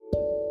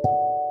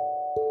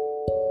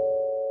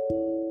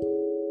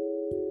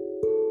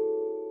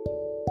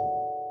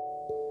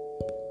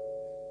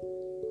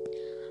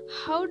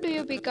How do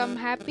you become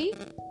happy?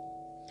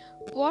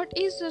 What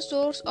is the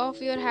source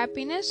of your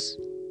happiness?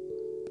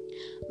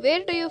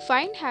 Where do you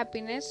find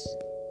happiness?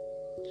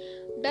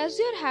 Does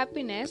your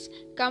happiness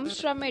comes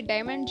from a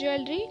diamond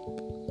jewelry?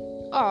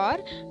 Or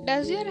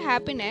does your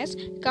happiness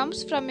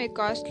comes from a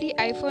costly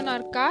iPhone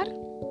or car?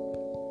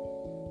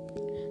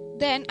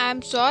 Then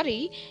I'm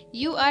sorry,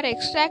 you are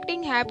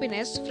extracting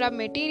happiness from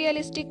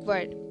materialistic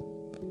world.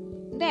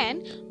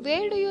 Then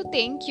where do you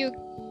think you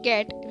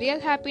get real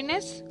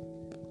happiness?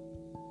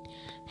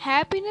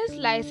 Happiness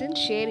lies in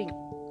sharing.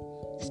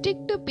 Stick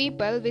to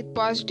people with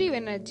positive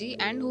energy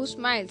and who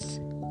smiles.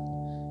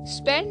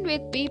 Spend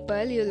with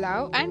people you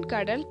love and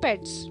cuddle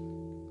pets.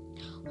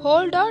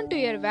 Hold on to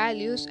your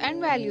values and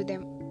value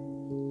them.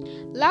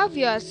 Love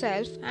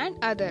yourself and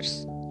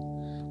others.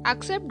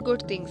 Accept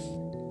good things.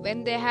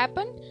 When they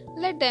happen,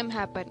 let them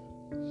happen.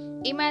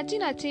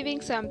 Imagine achieving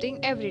something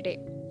every day.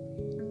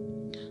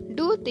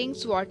 Do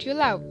things what you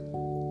love.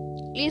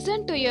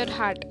 Listen to your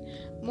heart.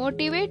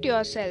 Motivate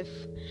yourself.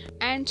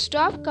 And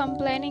stop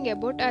complaining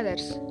about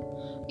others.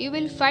 You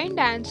will find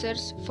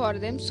answers for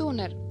them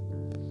sooner.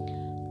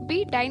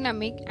 Be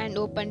dynamic and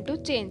open to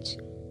change.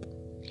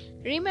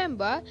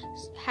 Remember,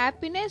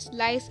 happiness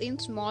lies in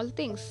small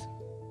things.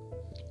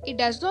 It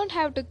does not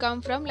have to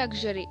come from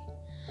luxury.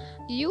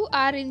 You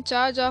are in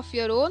charge of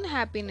your own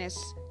happiness.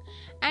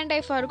 And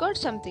I forgot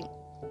something.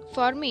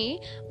 For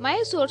me,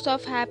 my source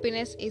of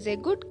happiness is a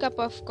good cup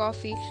of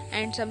coffee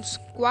and some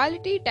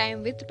quality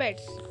time with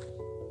pets.